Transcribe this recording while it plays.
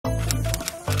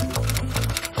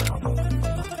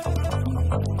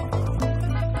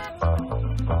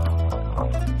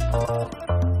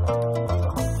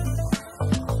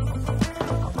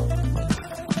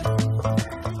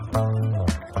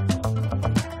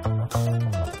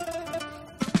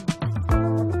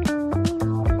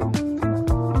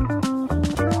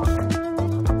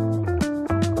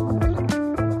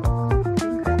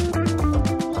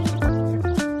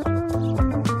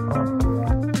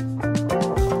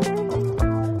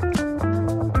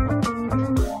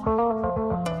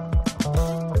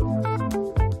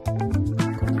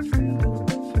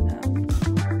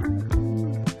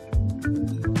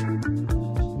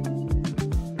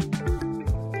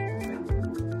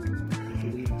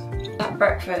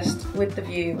breakfast with the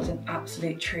view was an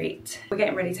absolute treat. We're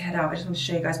getting ready to head out. I just want to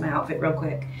show you guys my outfit real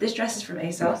quick. This dress is from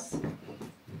ASOS.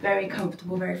 Very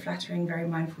comfortable, very flattering, very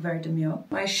mindful, very demure.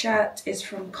 My shirt is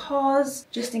from COS,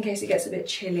 just in case it gets a bit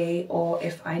chilly or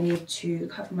if I need to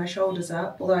cover my shoulders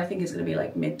up. Although I think it's gonna be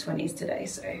like mid-20s today,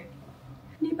 so.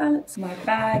 New Balance. My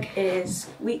bag is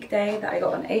Weekday that I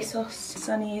got on ASOS.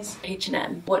 Sunnies.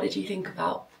 H&M. What did you think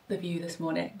about the view this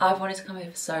morning? I've wanted to come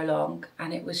here for so long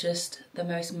and it was just the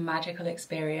most magical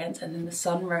experience, and then the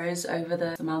sun rose over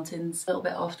the mountains a little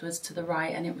bit afterwards to the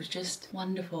right and it was just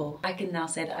wonderful. I can now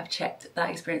say that I've checked that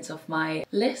experience off my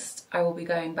list. I will be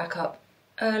going back up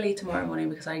early tomorrow morning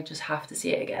because I just have to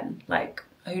see it again. Like,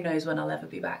 who knows when I'll ever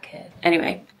be back here.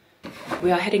 Anyway,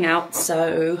 we are heading out,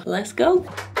 so let's go.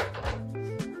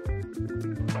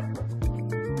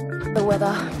 The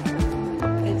weather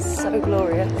is so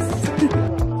glorious.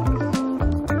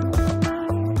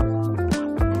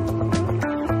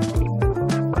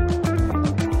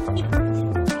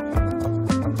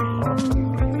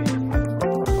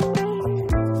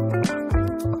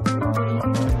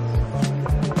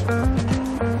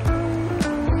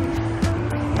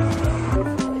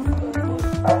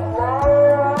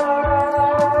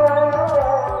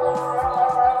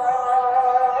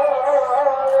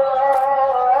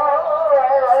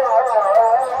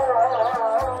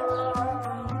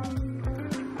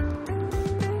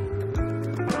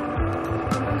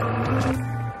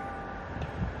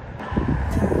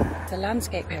 The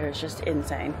landscape here is just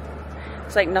insane.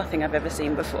 It's like nothing I've ever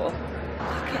seen before. Look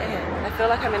at it. I feel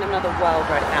like I'm in another world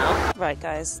right now. Right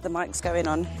guys, the mic's going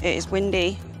on. It is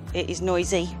windy, it is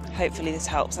noisy. Hopefully this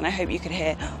helps, and I hope you can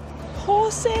hear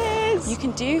horses. You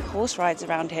can do horse rides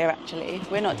around here actually.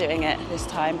 We're not doing it this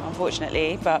time,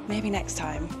 unfortunately, but maybe next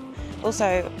time.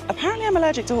 Also, apparently I'm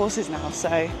allergic to horses now,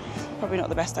 so probably not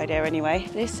the best idea anyway.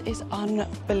 This is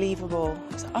unbelievable.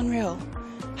 It's unreal.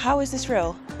 How is this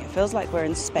real? It feels like we're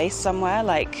in space somewhere,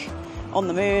 like on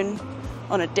the moon,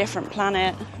 on a different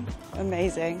planet.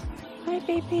 Amazing. Hi,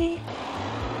 baby.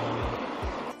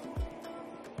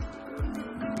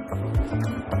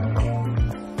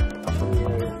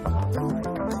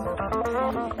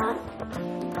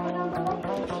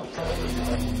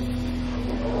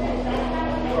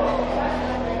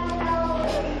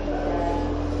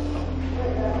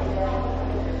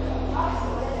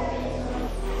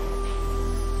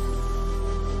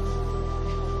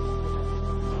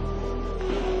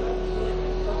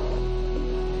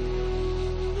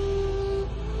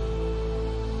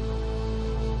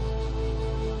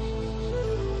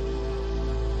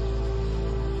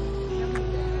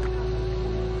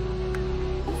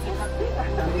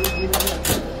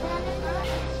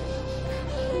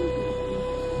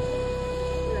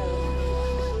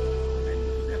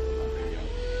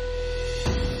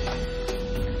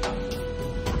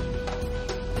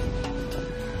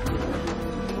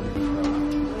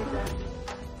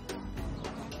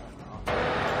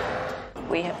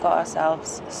 We have got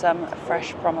ourselves some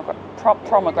fresh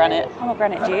pomegranate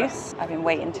juice. I've been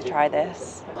waiting to try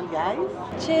this.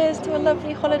 Cheers to a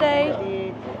lovely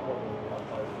holiday.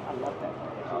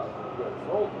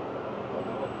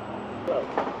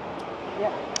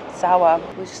 Sour.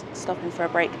 We're just stopping for a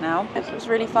break now. It was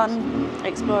really fun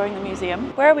exploring the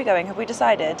museum. Where are we going? Have we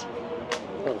decided?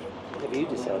 Have you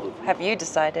decided? Have you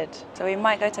decided? So we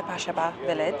might go to Pasha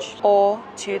village or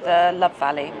to the Love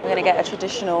Valley. We're gonna get a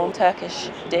traditional Turkish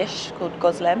dish called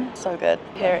gozlem. So good.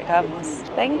 Here it comes.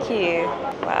 Thank you.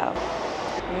 Wow.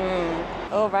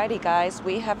 Alrighty guys,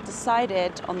 we have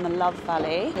decided on the Love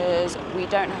Valley because we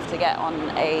don't have to get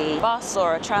on a bus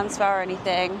or a transfer or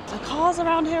anything. The cars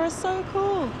around here are so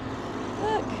cool.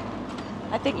 Look.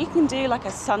 I think you can do like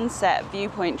a sunset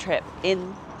viewpoint trip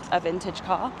in a vintage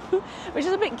car, which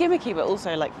is a bit gimmicky, but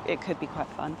also like it could be quite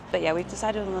fun. But yeah, we've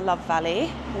decided on the Love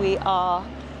Valley. We are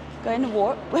going to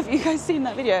walk. Have you guys seen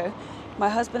that video? My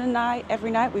husband and I, every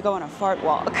night we go on a fart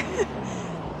walk.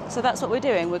 So that's what we're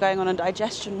doing. We're going on a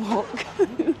digestion walk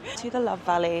to the Love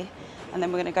Valley, and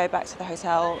then we're going to go back to the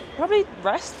hotel, probably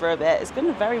rest for a bit. It's been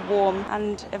a very warm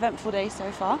and eventful day so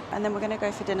far. And then we're going to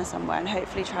go for dinner somewhere and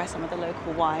hopefully try some of the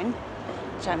local wine,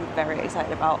 which I'm very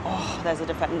excited about. Oh, there's a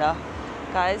Defender.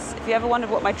 Guys, if you ever wondered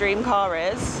what my dream car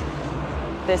is,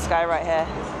 this guy right here.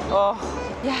 Oh,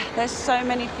 yeah, there's so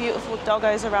many beautiful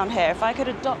doggos around here. If I could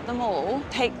adopt them all,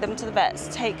 take them to the vets,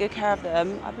 take good care of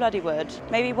them, I bloody would.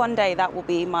 Maybe one day that will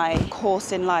be my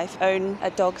course in life, own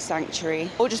a dog sanctuary,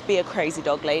 or just be a crazy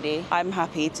dog lady. I'm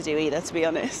happy to do either, to be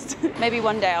honest. Maybe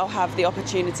one day I'll have the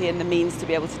opportunity and the means to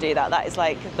be able to do that. That is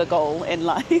like the goal in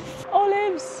life.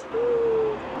 Olives.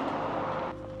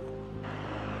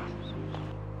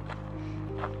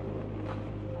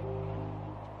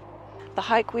 The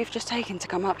hike we've just taken to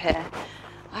come up here,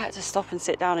 I had to stop and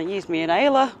sit down and use my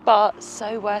inhaler, but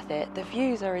so worth it. The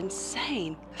views are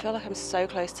insane. I feel like I'm so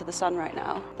close to the sun right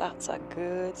now. That's a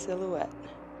good silhouette.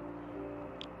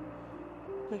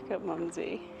 Look at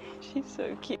Mumsy. She's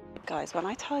so cute. Guys, when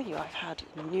I tell you I've had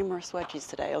numerous wedges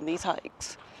today on these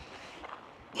hikes.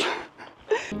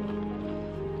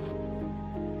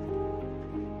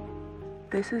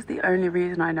 This is the only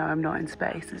reason I know I'm not in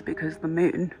space, is because the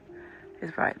moon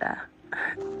is right there.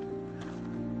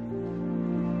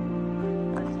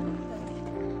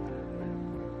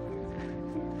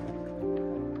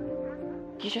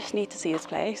 You just need to see this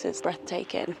place. It's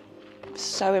breathtaking.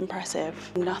 So impressive.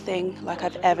 Nothing like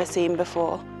I've ever seen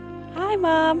before. Hi,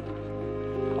 Mum.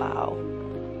 Wow.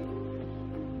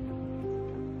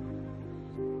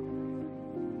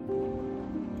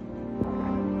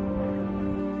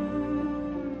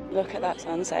 Look at that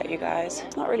sunset, you guys.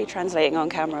 It's not really translating on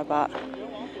camera, but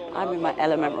I'm in my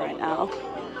element right now.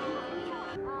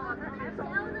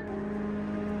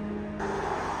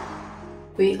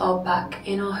 We are back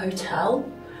in our hotel.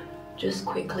 Just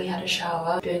quickly had a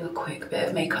shower, doing a quick bit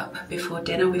of makeup before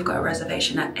dinner. We've got a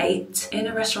reservation at 8 in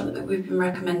a restaurant that we've been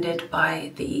recommended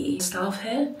by the staff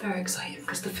here. Very excited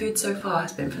because the food so far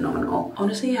has been phenomenal.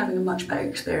 Honestly, having a much better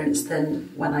experience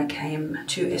than when I came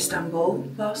to Istanbul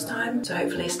last time. So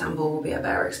hopefully Istanbul will be a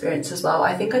better experience as well.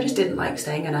 I think I just didn't like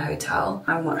staying in a hotel.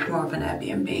 I'm much more of an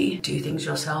Airbnb, do things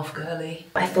yourself girly.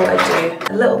 I thought I'd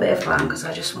do a little bit of glam because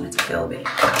I just wanted to feel a bit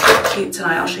cute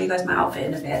tonight. I'll show you guys my outfit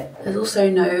in a bit. There's also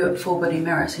no full body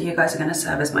mirror, so you guys are going to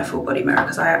serve as my full body mirror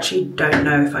because I actually don't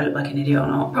know if I look like an idiot or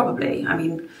not. Probably. I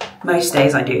mean, most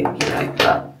days I do, you know,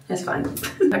 but it's fine.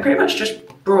 I pretty much just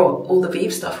brought all the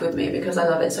Vive stuff with me because I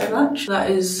love it so much. That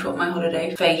is what my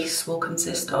holiday face will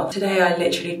consist of. Today I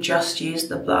literally just used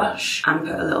the blush and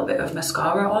put a little bit of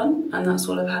mascara on, and that's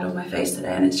all I've had on my face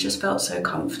today, and it's just felt so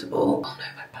comfortable. Oh no,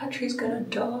 my battery's gonna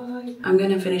die. I'm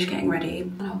gonna finish getting ready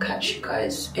and I'll catch you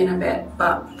guys in a bit,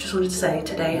 but just wanted to say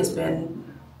today has been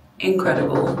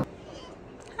incredible.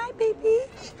 Hi, baby.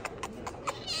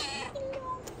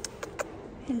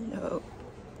 Hello.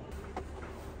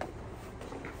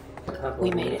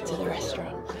 We made it to the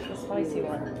restaurant. The spicy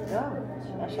one. Yeah,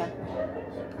 Tasha.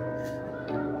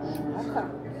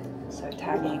 So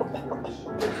tangy.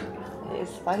 It is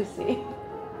spicy.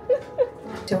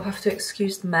 You'll have to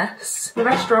excuse the mess. The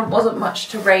restaurant wasn't much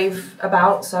to rave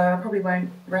about, so I probably won't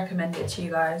recommend it to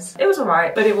you guys. It was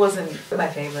alright, but it wasn't my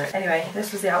favourite. Anyway,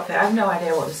 this was the outfit. I have no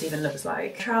idea what this even looks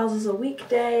like. Trousers a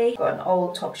weekday. Got an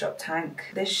old Topshop tank.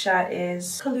 This shirt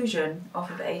is Collusion off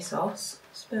of ASOS.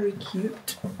 It's very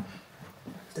cute.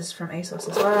 This is from ASOS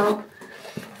as well.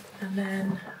 And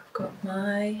then I've got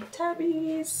my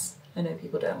tabbies. I know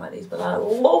people don't like these, but I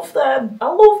love them. I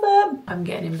love them. I'm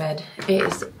getting in bed. It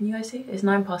is, can you guys see? It's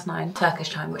 9:09 Turkish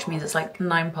time, which means it's like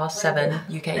 7:09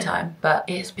 UK time. But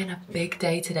it's been a big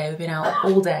day today. We've been out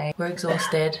all day. We're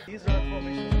exhausted.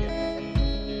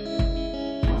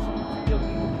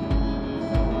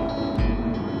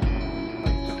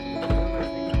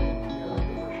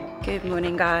 Good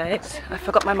morning, guys. I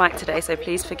forgot my mic today, so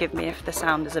please forgive me if the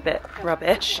sound is a bit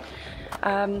rubbish.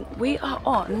 We are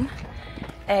on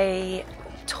a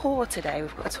tour today.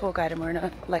 We've got a tour guide and we're in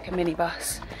a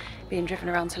minibus being driven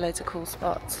around to loads of cool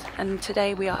spots. And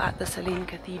today we are at the Selene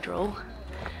Cathedral.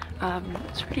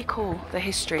 It's really cool, the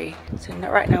history. So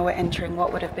right now we're entering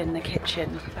what would have been the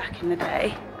kitchen back in the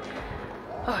day.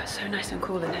 Oh, it's so nice and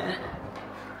cool in here.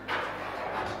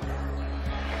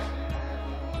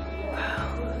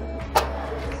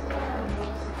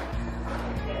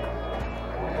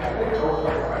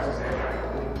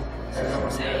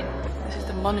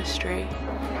 Monastery. Oh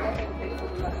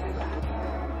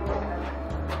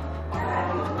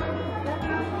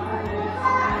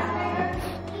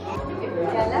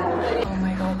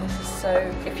my god, this is so...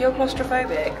 If you're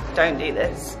claustrophobic, don't do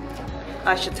this.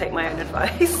 I should take my own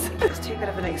advice. It's too good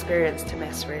of an experience to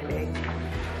miss, really.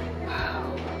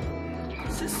 Wow.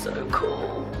 This is so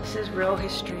cool. This is real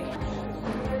history.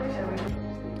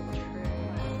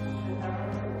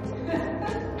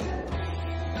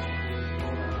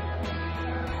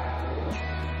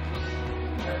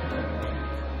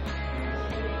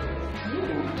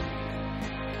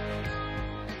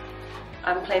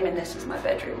 I'm claiming this as my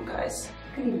bedroom, guys.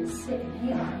 You can even sit in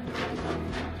here.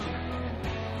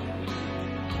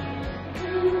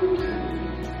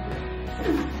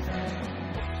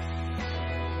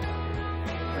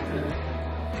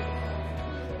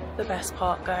 The best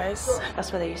part, guys.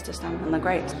 That's where they used to stand on the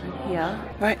grapes. Here.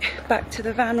 Right, back to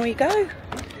the van we go.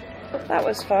 That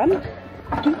was fun.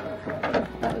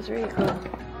 That was really cool.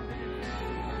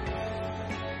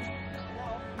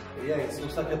 Yeah, it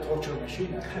looks like a torture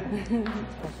machine.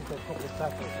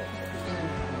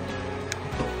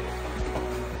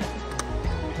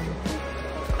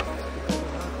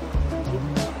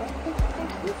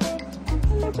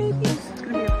 Hello, baby. It's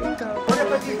gonna be a big dog.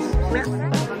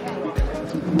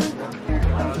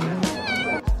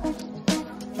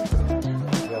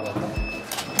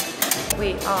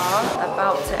 We are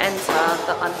about to enter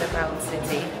the underground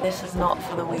city. This is not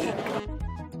for the weak.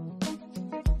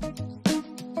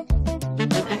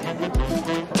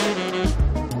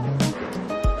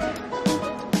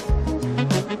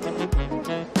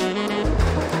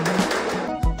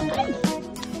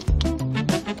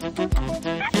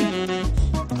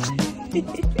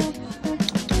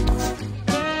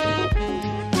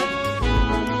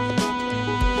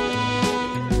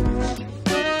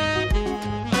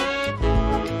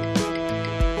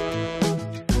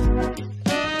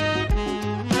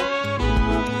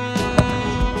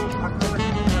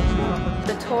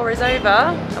 Is over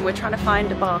and we're trying to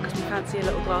find a bar because we fancy a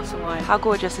little glass of wine. How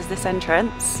gorgeous is this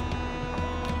entrance?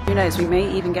 Who knows, we may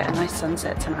even get a nice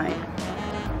sunset tonight.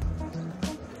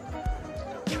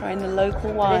 Trying the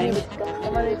local wine.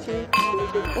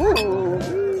 Ooh.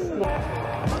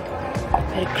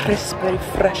 Very crisp, very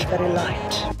fresh, very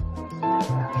light.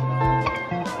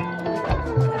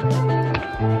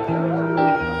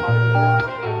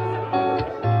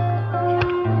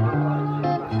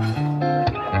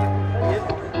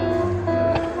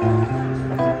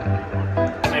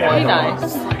 Very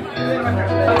nice.